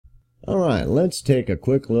Alright, let's take a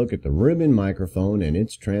quick look at the ribbon microphone and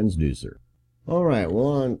its transducer. Alright, well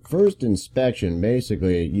on first inspection,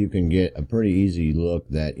 basically you can get a pretty easy look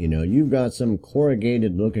that, you've got some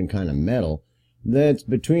corrugated looking kind of metal that's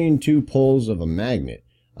between two poles of a magnet,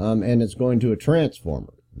 and it's going to a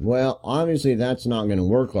transformer. Well, obviously that's not going to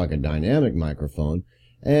work like a dynamic microphone,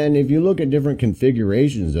 and if you look at different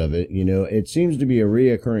configurations of it, it seems to be a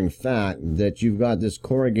reoccurring fact that you've got this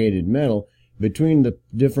corrugated metal between the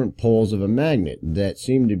different poles of a magnet that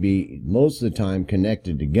seem to be most of the time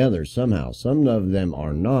connected together somehow. Some of them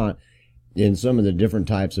are not in some of the different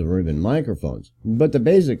types of ribbon microphones. But the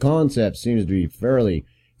basic concept seems to be fairly,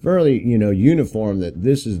 uniform, that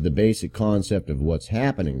this is the basic concept of what's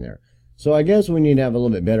happening there. So I guess we need to have a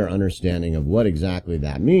little bit better understanding of what exactly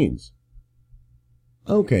that means.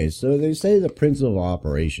 Okay, so they say the principle of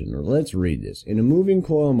operation, or let's read this. In a moving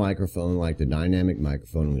coil microphone like the dynamic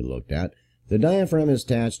microphone we looked at, the diaphragm is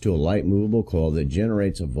attached to a light movable coil that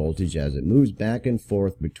generates a voltage as it moves back and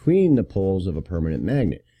forth between the poles of a permanent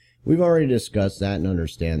magnet. We've already discussed that and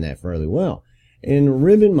understand that fairly well. In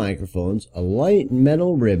ribbon microphones, a light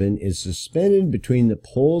metal ribbon is suspended between the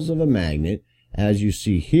poles of a magnet, as you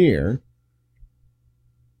see here.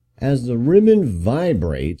 As the ribbon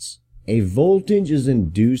vibrates, a voltage is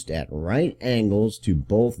induced at right angles to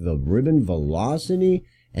both the ribbon velocity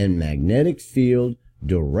and magnetic field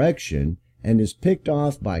direction, and is picked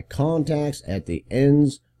off by contacts at the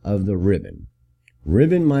ends of the ribbon.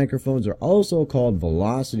 Ribbon microphones are also called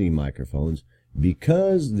velocity microphones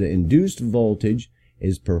because the induced voltage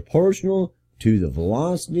is proportional to the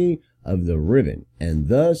velocity of the ribbon and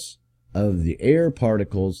thus of the air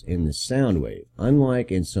particles in the sound wave,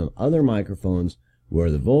 unlike in some other microphones where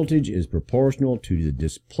the voltage is proportional to the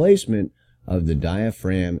displacement of the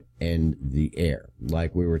diaphragm and the air,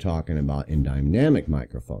 like we were talking about in dynamic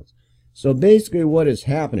microphones. So basically what is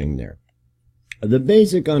happening there, the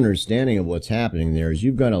basic understanding of what's happening there is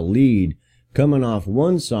you've got a lead coming off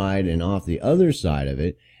one side and off the other side of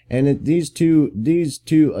it, and these two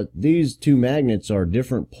magnets are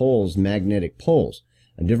different poles, magnetic poles,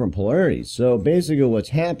 and different polarities. So basically what's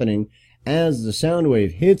happening, as the sound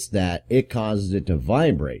wave hits that, it causes it to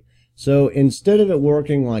vibrate. So instead of it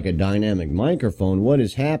working like a dynamic microphone, what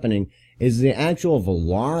is happening is the actual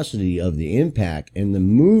velocity of the impact and the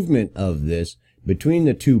movement of this between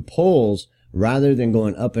the two poles, rather than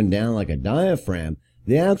going up and down like a diaphragm.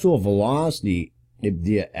 The actual velocity,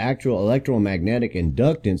 the actual electromagnetic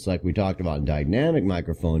inductance, like we talked about in dynamic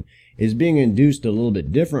microphone, is being induced a little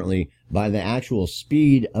bit differently by the actual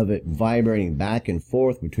speed of it vibrating back and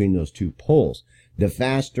forth between those two poles. The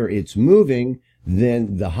faster it's moving,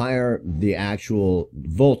 then the higher the actual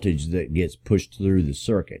voltage that gets pushed through the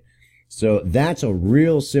circuit. So that's a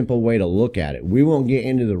real simple way to look at it. We won't get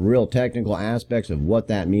into the real technical aspects of what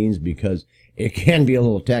that means because it can be a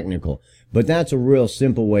little technical, but that's a real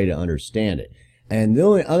simple way to understand it. And the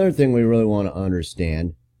only other thing we really want to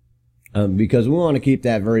understand, because we want to keep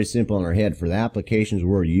that very simple in our head for the applications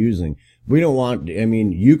we're using. We don't want,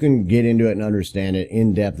 you can get into it and understand it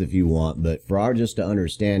in depth if you want, but for our just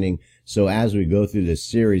understanding, so as we go through this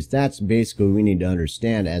series, that's basically what we need to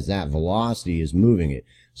understand as that velocity is moving it,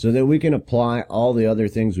 so that we can apply all the other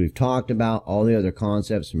things we've talked about, all the other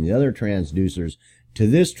concepts from the other transducers to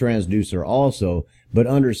this transducer also, but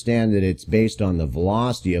understand that it's based on the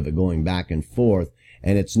velocity of it going back and forth,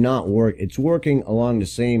 and it's working along the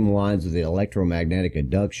same lines of the electromagnetic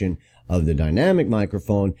induction of the dynamic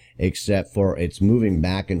microphone, except for it's moving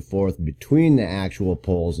back and forth between the actual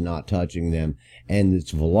poles, not touching them, and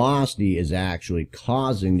its velocity is actually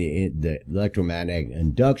causing the electromagnetic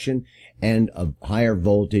induction and a higher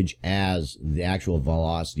voltage as the actual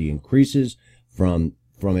velocity increases from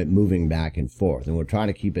it moving back and forth. And we're trying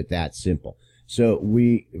to keep it that simple. So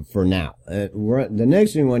for now, the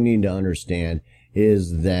next thing we need to understand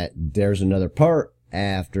is that there's another part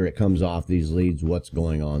after it comes off these leads, what's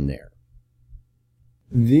going on there.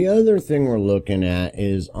 The other thing we're looking at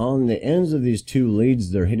is on the ends of these two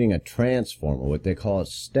leads, they're hitting a transformer, what they call a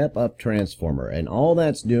step-up transformer. And all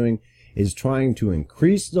that's doing is trying to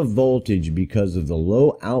increase the voltage because of the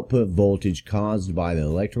low output voltage caused by the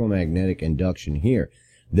electromagnetic induction here,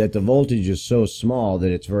 that the voltage is so small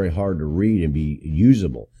that it's very hard to read and be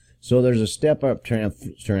usable. So there's a step-up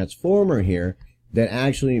transformer here that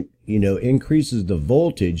actually, increases the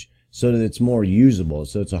voltage so that it's more usable.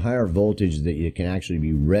 So it's a higher voltage that it can actually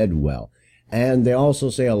be read well. And they also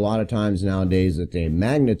say a lot of times nowadays that the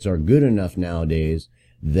magnets are good enough nowadays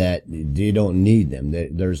that you don't need them.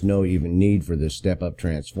 There's no even need for this step-up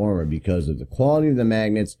transformer because of the quality of the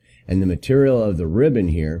magnets and the material of the ribbon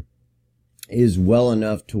here is well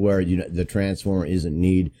enough to where the transformer isn't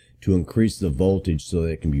need to increase the voltage so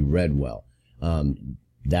that it can be read well.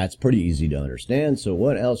 That's pretty easy to understand. So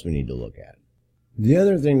what else we need to look at? The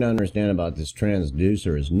other thing to understand about this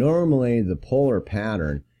transducer is normally the polar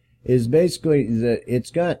pattern is basically that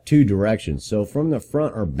it's got two directions. So from the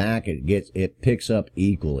front or back, it picks up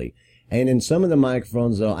equally. And in some of the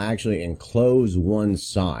microphones, they'll actually enclose one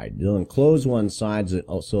side. They'll enclose one side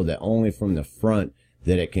so that only from the front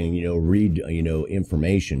that it can, read,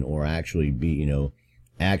 information, or actually be,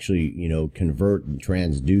 convert and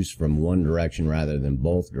transduce from one direction rather than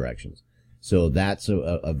both directions. So that's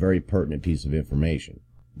a very pertinent piece of information.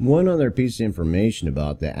 One other piece of information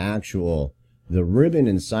about the ribbon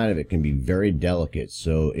inside of it can be very delicate.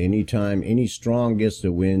 So anytime any strong gust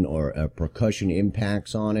of wind or a percussion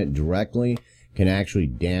impacts on it directly can actually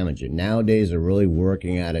damage it. Nowadays they're really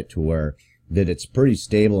working at it to where that it's pretty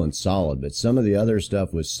stable and solid, but some of the other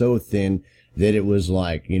stuff was so thin that it was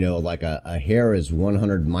like, like a hair is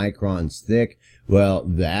 100 microns thick. Well,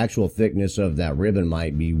 the actual thickness of that ribbon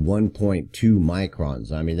might be 1.2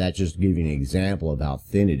 microns. I mean, that's just to give you an example of how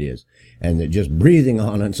thin it is. And that just breathing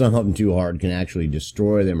on some of them too hard can actually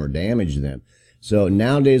destroy them or damage them. So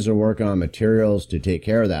nowadays they're working on materials to take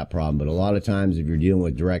care of that problem. But a lot of times if you're dealing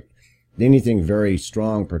with anything very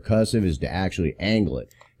strong percussive is to actually angle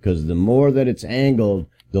it. Because the more that it's angled,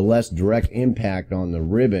 the less direct impact on the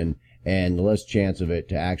ribbon and the less chance of it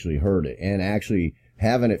to actually hurt it. And actually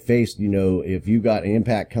having it faced, if you got an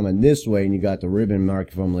impact coming this way and you got the ribbon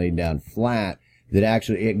microphone laid down flat, that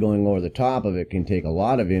actually it going over the top of it can take a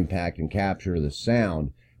lot of impact and capture the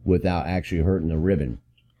sound without actually hurting the ribbon.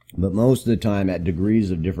 But most of the time at degrees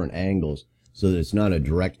of different angles, so that it's not a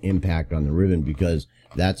direct impact on the ribbon, because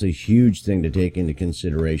that's a huge thing to take into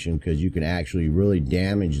consideration, because you can actually really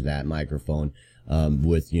damage that microphone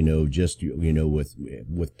with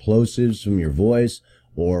with plosives from your voice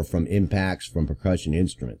or from impacts from percussion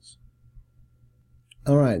instruments.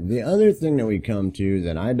 All right, the other thing that we come to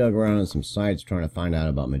that I dug around on some sites trying to find out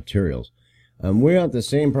about materials. We have the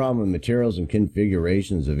same problem with materials and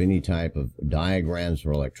configurations of any type of diagrams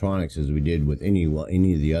for electronics as we did with any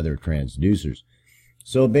of the other transducers.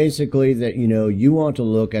 So basically that, you want to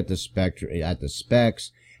look at the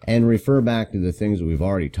specs and refer back to the things that we've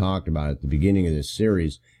already talked about at the beginning of this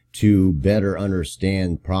series to better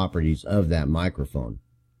understand properties of that microphone.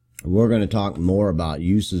 We're going to talk more about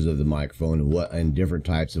uses of the microphone and different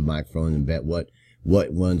types of microphone and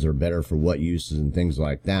what ones are better for what uses and things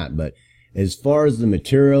like that. But as far as the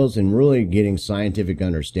materials and really getting scientific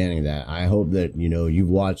understanding of that, I hope that, you've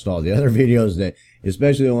watched all the other videos, that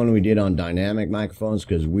especially the one we did on dynamic microphones,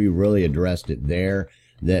 because we really addressed it there,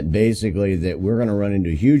 that basically that we're going to run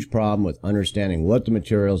into a huge problem with understanding what the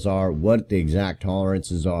materials are, what the exact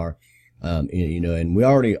tolerances are.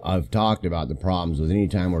 And I've talked about the problems with any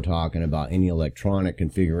time we're talking about any electronic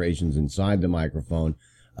configurations inside the microphone,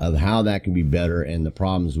 of how that can be better and the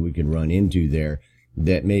problems we could run into there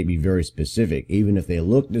that may be very specific. Even if they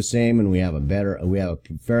look the same and we have a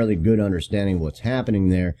fairly good understanding of what's happening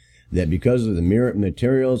there, that because of the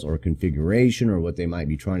materials or configuration or what they might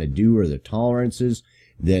be trying to do or the tolerances,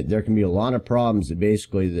 that there can be a lot of problems that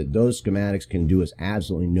basically that those schematics can do us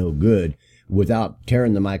absolutely no good without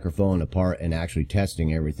tearing the microphone apart and actually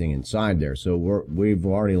testing everything inside there. So we've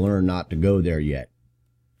already learned not to go there yet,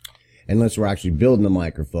 unless we're actually building the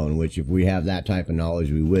microphone, which if we have that type of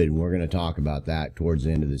knowledge, we would. And we're going to talk about that towards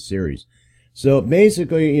the end of the series. So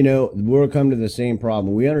basically, we'll come to the same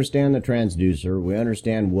problem. We understand the transducer. We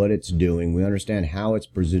understand what it's doing. We understand how it's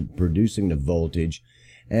producing the voltage.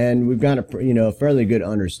 And we've got a fairly good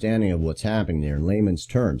understanding of what's happening there in layman's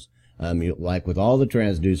terms. Like with all the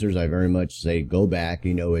transducers, I very much say go back,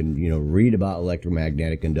 and read about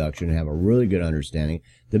electromagnetic induction and have a really good understanding.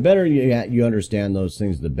 The better you understand those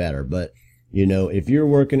things, the better. But, if you're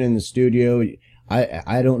working in the studio,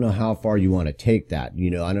 I don't know how far you want to take that.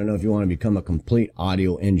 I don't know if you want to become a complete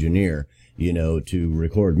audio engineer, to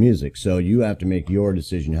record music. So you have to make your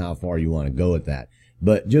decision how far you want to go with that.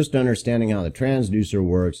 But just understanding how the transducer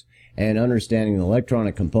works and understanding the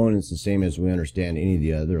electronic components the same as we understand any of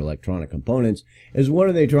the other electronic components is what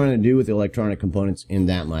are they trying to do with the electronic components in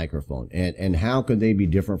that microphone, and how could they be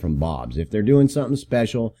different from Bob's. If they're doing something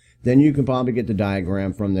special, then you can probably get the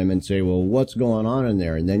diagram from them and say, well, what's going on in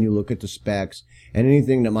there? And then you look at the specs and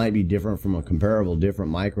anything that might be different from a comparable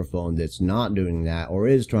different microphone that's not doing that or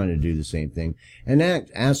is trying to do the same thing, and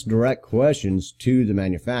ask direct questions to the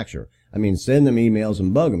manufacturer. I mean, send them emails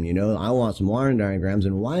and bug them, I want some wiring diagrams,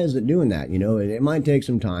 and why is it doing that? It might take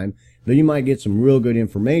some time, but you might get some real good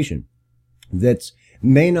information that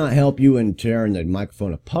may not help you in tearing the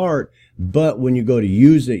microphone apart, But when you go to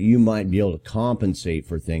use it, you might be able to compensate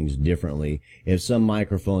for things differently if some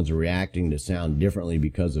microphones are reacting to sound differently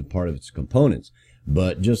because of part of its components.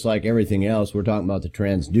 But just like everything else, we're talking about the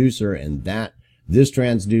transducer, and this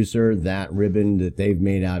transducer, that ribbon that they've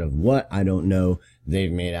made out of what, I don't know.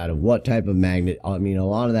 They've made out of what type of magnet. I mean, a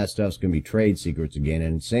lot of that stuff's going to be trade secrets again.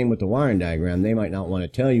 And same with the wiring diagram. They might not want to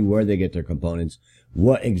tell you where they get their components,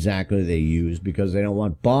 what exactly they use, because they don't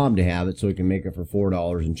want Bob to have it so he can make it for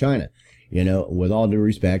 $4 in China. You know, with all due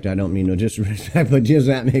respect, I don't mean no disrespect, but does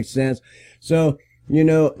that make sense? So, you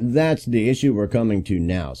know, that's the issue we're coming to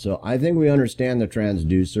now. So I think we understand the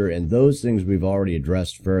transducer, and those things we've already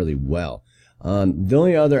addressed fairly well. The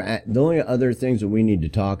only other things that we need to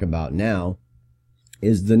talk about now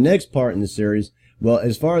is the next part in the series. Well,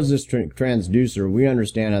 as far as this transducer, we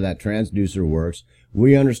understand how that transducer works.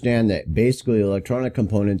 We understand that basically electronic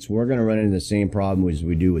components, we're going to run into the same problem as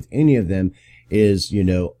we do with any of them, is, you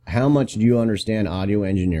know, how much do you understand audio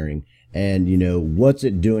engineering, and, you know, what's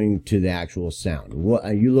it doing to the actual sound? What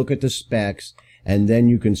you look at the specs, and then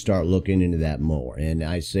you can start looking into that more. And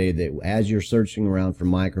I say that as you're searching around for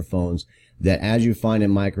microphones, that as you find in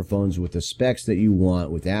microphones with the specs that you want,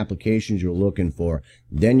 with the applications you're looking for,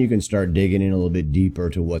 then you can start digging in a little bit deeper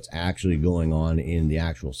to what's actually going on in the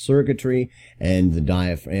actual circuitry and the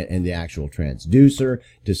diaphragm and the actual transducer,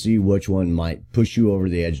 to see which one might push you over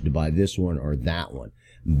the edge to buy this one or that one.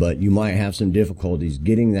 But you might have some difficulties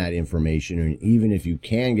getting that information, and even if you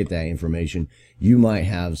can get that information, you might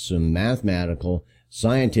have some mathematical,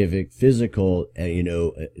 scientific, physical,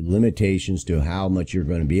 limitations to how much you're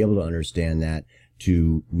going to be able to understand that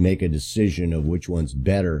to make a decision of which one's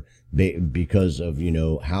better, because of, you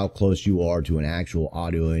know, how close you are to an actual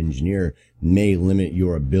audio engineer may limit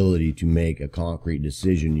your ability to make a concrete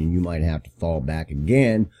decision, and you might have to fall back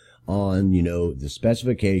again on, you know, the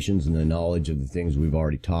specifications and the knowledge of the things we've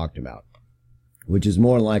already talked about, which is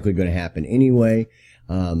more likely going to happen anyway.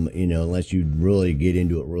 Unless you really get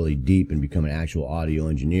into it really deep and become an actual audio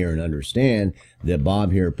engineer and understand that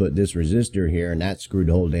Bob here put this resistor here and that screwed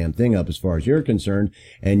the whole damn thing up as far as you're concerned,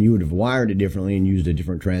 and you would have wired it differently and used a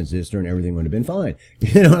different transistor and everything would have been fine.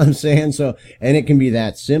 You know what I'm saying? So, and it can be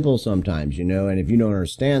that simple sometimes, you know, and if you don't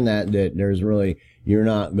understand that there's really, you're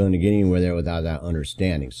not going to get anywhere there without that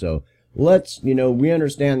understanding. So let's, we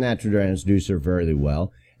understand that transducer fairly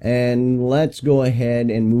well. And let's go ahead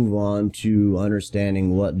and move on to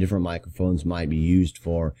understanding what different microphones might be used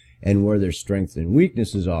for and where their strengths and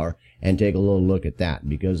weaknesses are, and take a little look at that,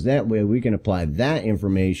 because that way we can apply that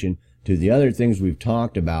information to the other things we've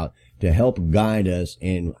talked about to help guide us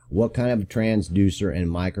in what kind of transducer and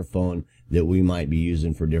microphone that we might be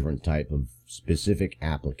using for different type of specific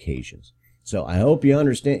applications. So I hope you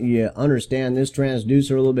understand this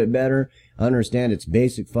transducer a little bit better, understand its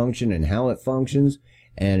basic function and how it functions,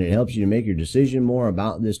 and it helps you to make your decision more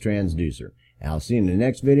about this transducer. I'll see you in the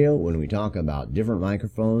next video when we talk about different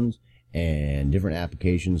microphones and different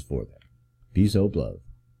applications for them. Peace, hope, love.